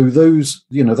 And so those,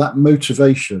 that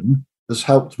motivation has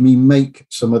helped me make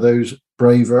some of those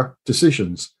braver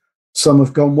decisions. Some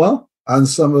have gone well and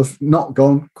some have not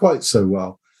gone quite so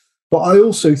well. But I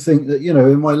also think that,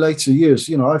 in my later years,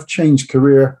 I've changed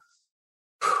career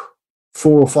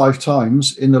 4 or 5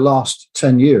 times in the last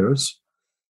 10 years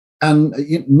and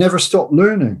you never stop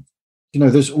learning.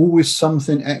 There's always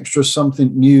something extra,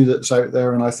 something new that's out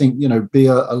there. And I think, be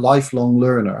a lifelong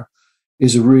learner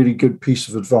is a really good piece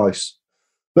of advice.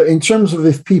 But in terms of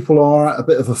if people are at a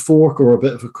bit of a fork or a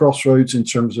bit of a crossroads in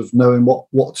terms of knowing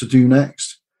what to do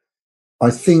next, I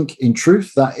think, in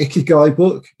truth, that Ikigai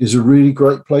book is a really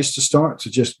great place to start, to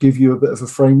just give you a bit of a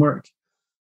framework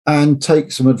and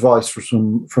take some advice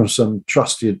from some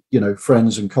trusted,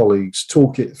 friends and colleagues.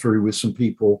 Talk it through with some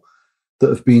people that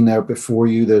have been there before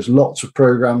you. There's lots of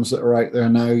programs that are out there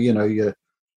now,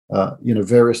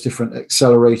 various different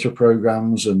accelerator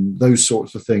programs and those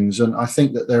sorts of things. And I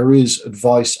think that there is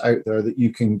advice out there that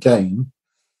you can gain.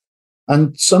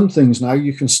 And some things now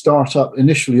you can start up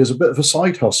initially as a bit of a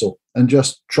side hustle and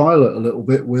just trial it a little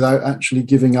bit without actually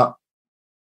giving up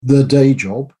the day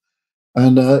job.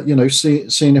 And,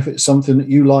 seeing if it's something that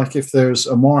you like, if there's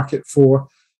a market for,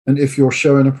 and if you're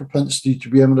showing a propensity to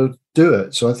be able to do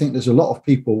it. So I think there's a lot of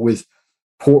people with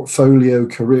portfolio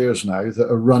careers now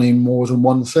that are running more than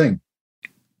one thing.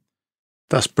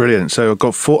 That's brilliant. So I've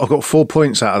got 4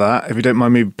 points out of that, if you don't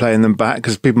mind me playing them back,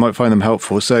 because people might find them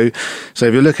helpful. So if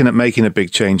you're looking at making a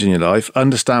big change in your life,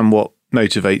 understand what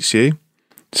motivates you.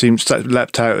 Seems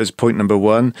leapt out as point number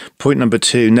 1. Point number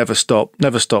 2, never stop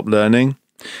learning.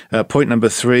 Point number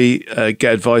 3,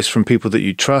 get advice from people that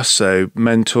you trust, so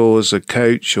mentors, a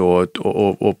coach, or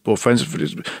friends.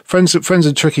 Friends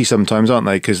are tricky sometimes, aren't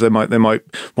they? Because they might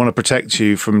want to protect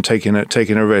you from taking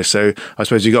a risk. So I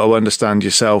suppose you've got to understand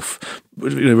yourself.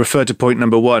 Refer to point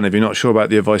number 1 if you're not sure about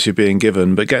the advice you're being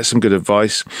given, but get some good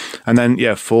advice. And then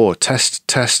 4,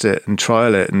 test it and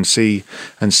trial it and see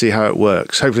how it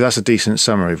works. Hopefully that's a decent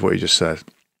summary of what you just said.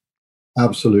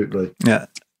 Absolutely. Yeah.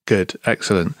 Good.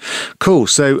 Excellent. Cool.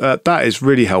 So that is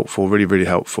really helpful, really, really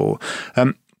helpful.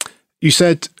 You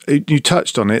said, you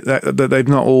touched on it, that they've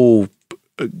not all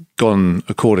gone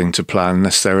according to plan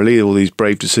necessarily, all these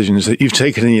brave decisions that you've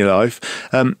taken in your life.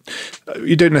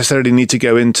 You don't necessarily need to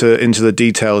go into the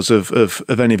details of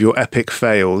any of your epic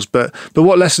fails, but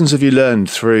what lessons have you learned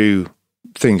through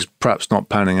things perhaps not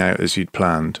panning out as you'd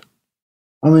planned?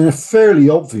 I mean, a fairly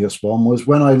obvious one was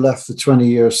when I left the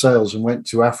 20-year sales and went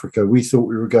to Africa, we thought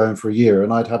we were going for a year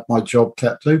and I'd had my job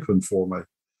kept open for me.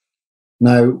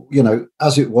 Now,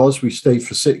 as it was, we stayed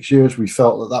for 6 years. We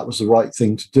felt that that was the right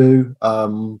thing to do.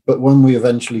 But when we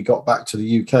eventually got back to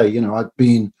the UK, I'd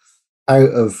been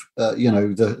out of,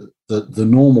 the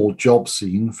normal job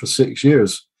scene for 6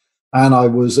 years. And I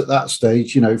was at that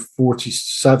stage,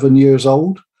 47 years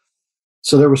old.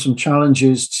 So there were some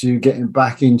challenges to getting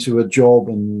back into a job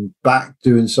and back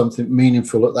doing something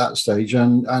meaningful at that stage.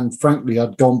 And frankly,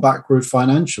 I'd gone backward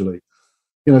financially.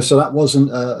 So that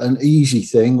wasn't an easy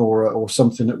thing or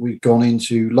something that we'd gone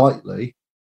into lightly.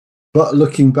 But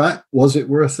looking back, was it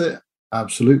worth it?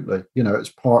 Absolutely. It's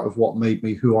part of what made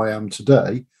me who I am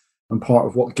today and part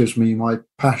of what gives me my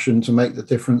passion to make the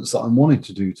difference that I'm wanting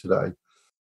to do today.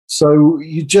 So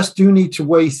you just do need to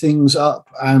weigh things up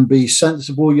and be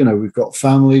sensible. We've got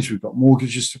families, we've got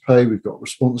mortgages to pay, we've got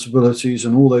responsibilities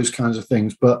and all those kinds of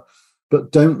things. But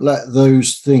don't let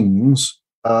those things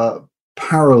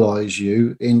paralyze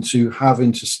you into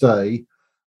having to stay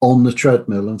on the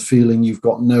treadmill and feeling you've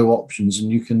got no options and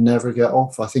you can never get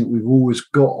off. I think we've always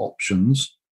got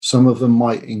options. Some of them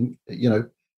might,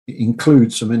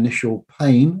 include some initial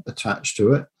pain attached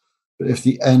to it. But if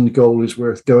the end goal is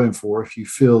worth going for, if you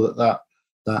feel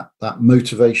that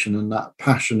motivation and that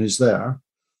passion is there,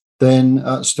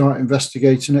 then start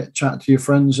investigating it, chat to your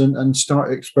friends and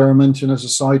start experimenting as a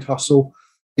side hustle.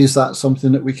 Is that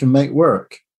something that we can make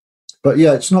work? But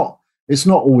yeah, it's not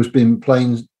always been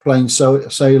plain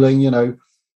sailing.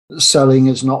 Selling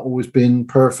has not always been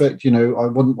perfect. I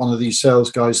wasn't one of these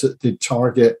sales guys that did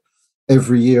target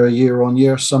every year on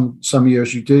year. Some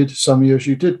years you did, some years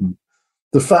you didn't.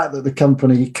 The fact that the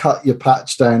company cut your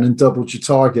patch down and doubled your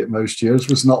target most years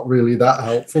was not really that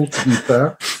helpful, to be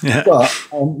fair. Yeah. But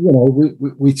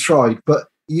we tried. But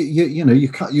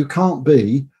you can't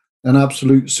be an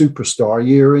absolute superstar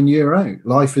year in, year out.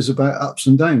 Life is about ups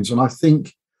and downs. And I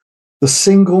think the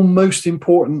single most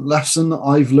important lesson that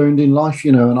I've learned in life,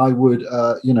 and I would,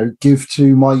 give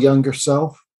to my younger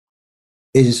self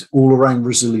is all around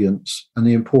resilience and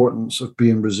the importance of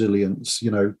being resilient,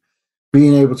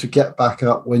 being able to get back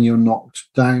up when you're knocked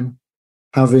down,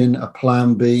 having a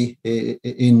plan B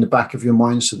in the back of your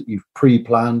mind so that you've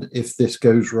pre-planned if this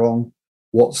goes wrong,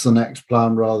 what's the next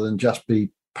plan rather than just be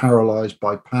paralyzed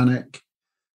by panic,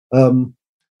 and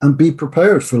be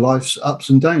prepared for life's ups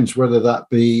and downs, whether that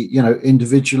be,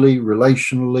 individually,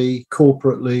 relationally,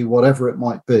 corporately, whatever it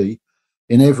might be.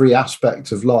 In every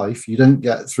aspect of life, you don't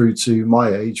get through to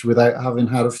my age without having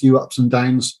had a few ups and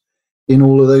downs in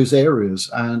all of those areas.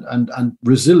 And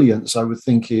resilience, I would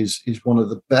think, is one of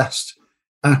the best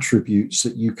attributes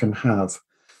that you can have.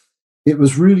 It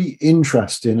was really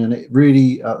interesting and it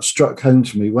really struck home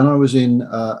to me. When I was in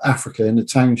Africa, in the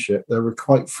township, there were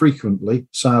quite frequently,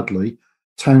 sadly,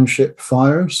 township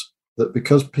fires, that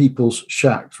because people's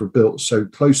shacks were built so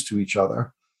close to each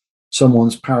other,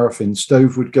 someone's paraffin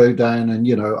stove would go down and,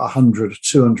 100 or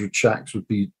 200 shacks would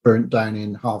be burnt down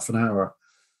in half an hour.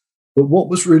 But what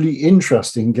was really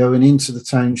interesting going into the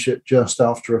township just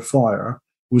after a fire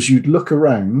was you'd look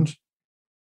around.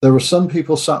 There were some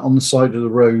people sat on the side of the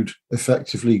road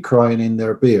effectively crying in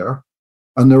their beer.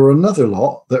 And there were another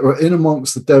lot that were in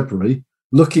amongst the debris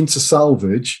looking to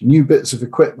salvage new bits of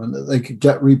equipment that they could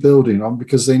get rebuilding on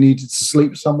because they needed to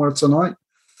sleep somewhere tonight.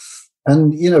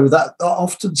 And, that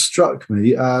often struck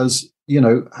me as,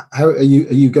 how are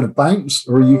you going to bounce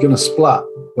or are you going to splat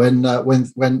when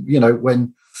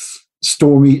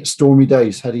stormy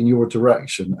days head in your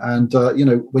direction? And,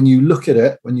 when you look at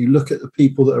it, when you look at the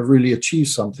people that have really achieved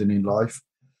something in life,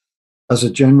 as a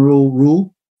general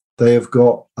rule, they have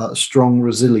got strong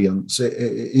resilience.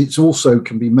 It's also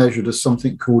can be measured as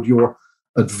something called your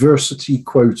adversity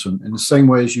quotient. In the same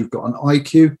way as you've got an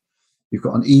IQ, you've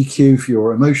got an EQ for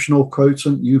your emotional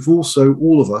quotient, you've also,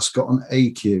 all of us, got an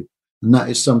AQ. And that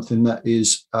is something that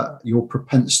is your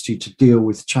propensity to deal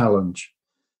with challenge.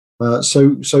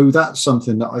 So that's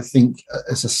something that I think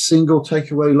as a single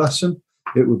takeaway lesson,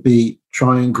 it would be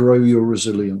try and grow your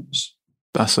resilience.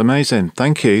 That's amazing.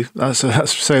 Thank you. That's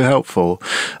so helpful.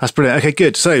 That's brilliant. Okay,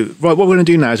 good. So, right, what we're going to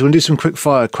do now is we're going to do some quick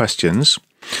fire questions.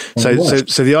 So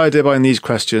the idea behind these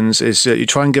questions is you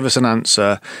try and give us an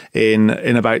answer in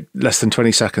about less than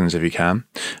 20 seconds if you can.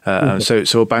 So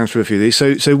we'll bang through a few of these.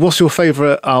 So what's your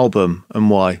favourite album and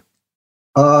why?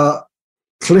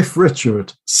 Cliff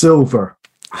Richard, Silver.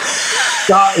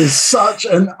 That is such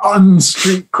an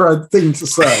un-street cred thing to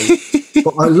say.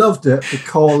 But I loved it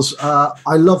because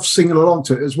I love singing along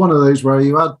to it. It was one of those where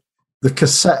you had the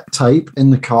cassette tape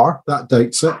in the car, that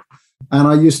dates it. And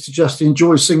I used to just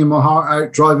enjoy singing my heart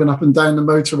out, driving up and down the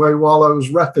motorway while I was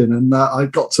repping. And I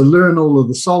got to learn all of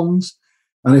the songs.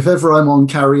 And if ever I'm on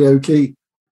karaoke,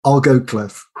 I'll go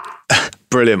Cliff.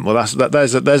 Brilliant. Well,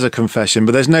 there's a confession,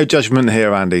 but there's no judgment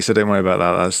here, Andy. So don't worry about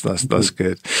that. That's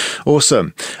good.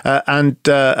 Awesome. And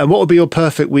what would be your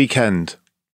perfect weekend?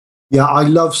 Yeah, I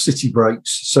love city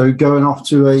breaks. So going off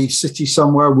to a city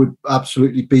somewhere would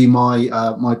absolutely be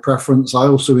my preference. I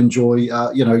also enjoy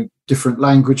different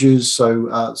languages.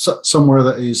 So somewhere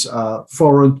that is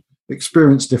foreign,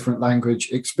 experience different language,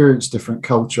 experience different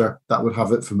culture. That would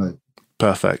have it for me.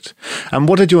 Perfect. And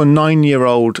what did your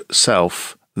 9-year-old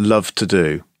self love to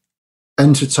do?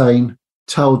 Entertain,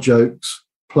 tell jokes,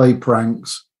 play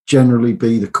pranks, generally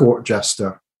be the court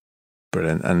jester.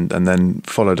 Brilliant. And then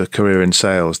followed a career in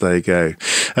sales. There you go.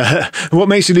 What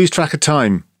makes you lose track of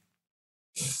time?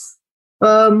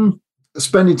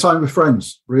 Spending time with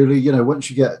friends, really.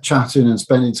 Once you get chatting and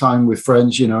spending time with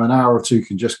friends, an hour or two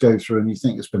can just go through and you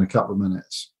think it's been a couple of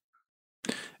minutes.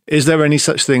 Is there any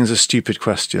such thing as a stupid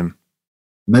question?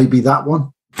 Maybe that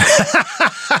one.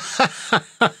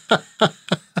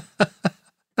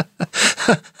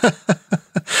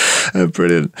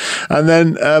 Brilliant. And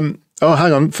then,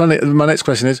 hang on. Funny. My next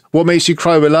question is, what makes you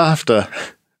cry with laughter?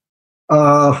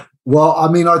 Well,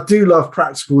 I mean, I do love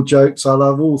practical jokes. I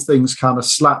love all things kind of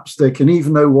slapstick. And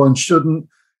even though one shouldn't,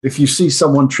 if you see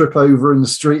someone trip over in the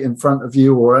street in front of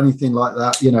you or anything like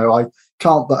that, I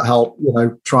can't but help,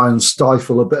 try and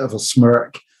stifle a bit of a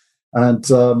smirk. And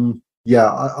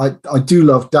I do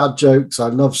love dad jokes. I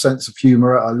love sense of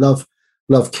humor. I love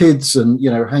kids and,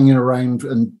 hanging around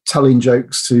and telling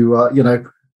jokes to,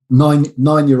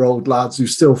 9-year-old lads who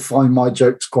still find my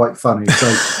jokes quite funny. So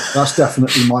that's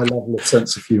definitely my level of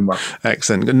sense of humor.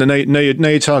 Excellent. Know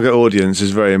your target audience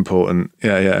is very important.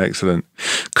 Yeah, excellent.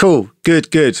 Cool.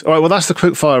 Good. All right. Well, that's the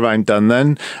quick fire round done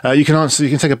then. You can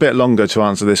take a bit longer to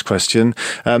answer this question.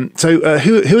 So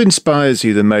who inspires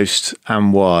you the most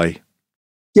and why?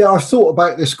 Yeah, I've thought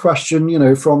about this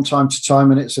question, from time to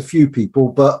time, and it's a few people,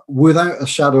 but without a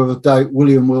shadow of a doubt,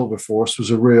 William Wilberforce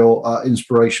was a real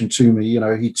inspiration to me.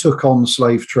 He took on the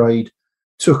slave trade,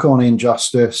 took on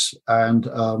injustice, and,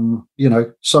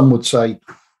 some would say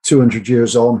 200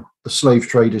 years on, the slave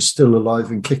trade is still alive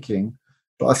and kicking.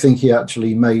 But I think he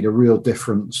actually made a real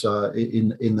difference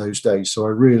in those days. So I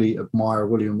really admire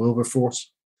William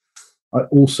Wilberforce. I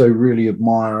also really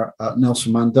admire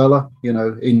Nelson Mandela,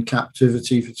 in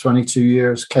captivity for 22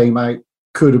 years, came out,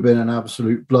 could have been an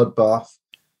absolute bloodbath,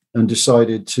 and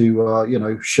decided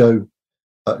to, show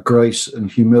grace and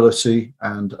humility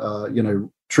and,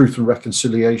 truth and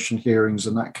reconciliation hearings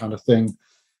and that kind of thing.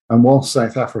 And while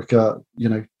South Africa,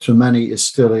 to many is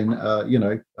still in,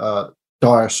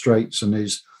 dire straits and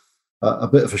is a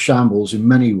bit of a shambles in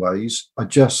many ways, I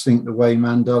just think the way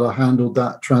Mandela handled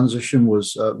that transition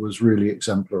was really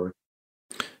exemplary.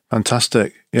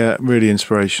 Fantastic. Yeah, really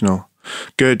inspirational.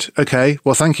 Good. Okay.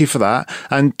 Well, thank you for that.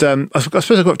 And I suppose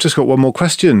I've just got one more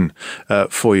question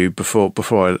for you before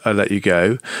I let you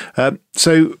go.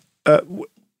 So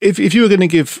if you were going to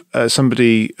give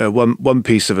somebody one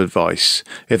piece of advice,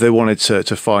 if they wanted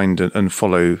to find and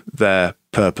follow their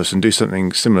purpose and do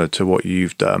something similar to what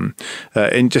you've done,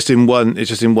 in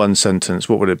one sentence,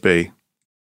 what would it be?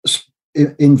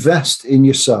 Invest in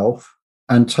yourself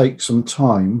and take some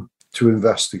time to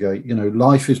investigate.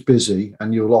 Life is busy,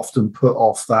 and you'll often put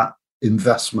off that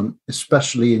investment,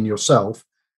 especially in yourself.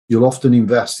 You'll often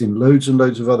invest in loads and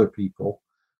loads of other people.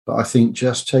 But I think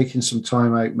just taking some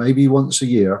time out, maybe once a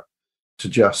year, to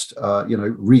just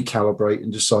recalibrate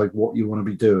and decide what you want to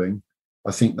be doing,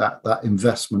 I think that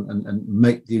investment and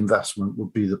make the investment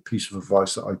would be the piece of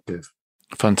advice that I'd give.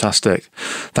 Fantastic.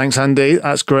 Thanks, Andy.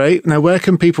 That's great. Now, where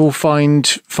can people find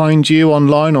you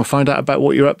online or find out about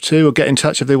what you're up to, or get in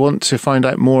touch if they want to find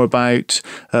out more about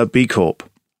B Corp?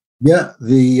 Yeah,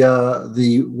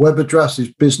 the web address is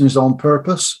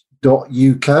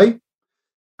businessonpurpose.uk,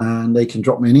 and they can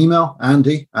drop me an email,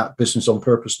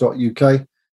 andy@businessonpurpose.uk.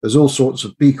 There's all sorts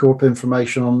of B Corp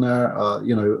information on there,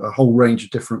 a whole range of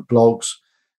different blogs,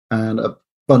 and a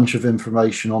bunch of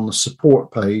information on the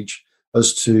support page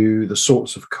as to the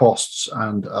sorts of costs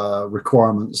and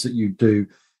requirements that you do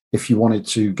if you wanted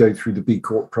to go through the B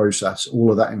Corp process. All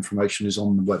of that information is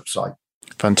on the website.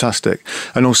 Fantastic.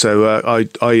 And also, I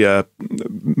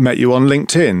met you on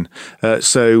LinkedIn.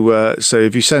 So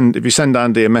if you send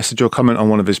Andy a message or comment on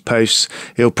one of his posts,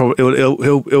 he'll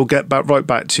get right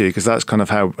back to you, because that's kind of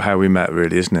how we met,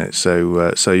 really, isn't it?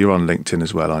 So you're on LinkedIn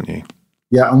as well, aren't you?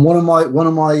 Yeah, and one of my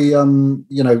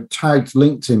tagged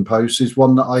LinkedIn posts is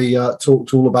one that I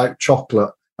talked all about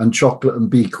chocolate and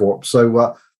B Corp.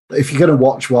 So if you're going to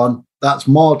watch one, That's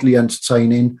mildly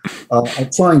entertaining. I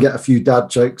try and get a few dad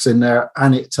jokes in there,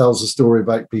 and it tells a story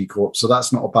about B Corp. So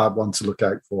that's not a bad one to look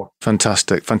out for.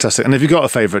 Fantastic. And have you got a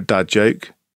favourite dad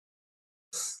joke?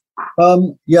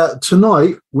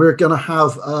 Tonight we're going to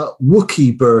have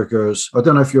Wookiee burgers. I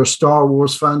don't know if you're a Star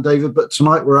Wars fan, David, but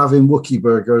tonight we're having Wookiee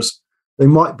burgers. They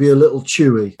might be a little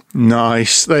chewy.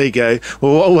 Nice. There you go.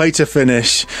 Well, what a way to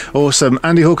finish. Awesome.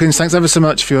 Andy Hawkins, thanks ever so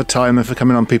much for your time and for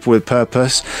coming on People with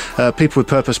Purpose. People with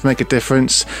Purpose make a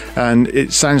difference, and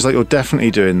it sounds like you're definitely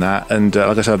doing that. And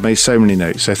like I said, I've made so many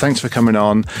notes. So thanks for coming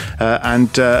on. People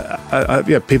are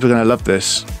going to love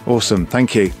this. Awesome.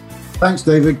 Thank you. Thanks,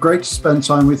 David. Great to spend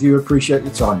time with you. Appreciate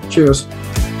your time. Cheers.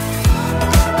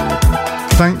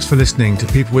 Thanks for listening to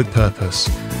People with Purpose.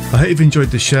 I hope you've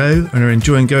enjoyed the show and are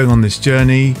enjoying going on this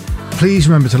journey. Please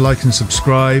remember to like and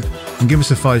subscribe and give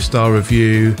us a 5-star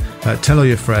review. Tell all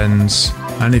your friends.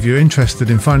 And if you're interested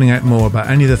in finding out more about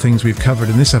any of the things we've covered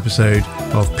in this episode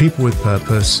of People with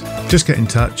Purpose, just get in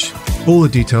touch. All the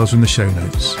details are in the show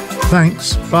notes.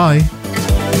 Thanks. Bye.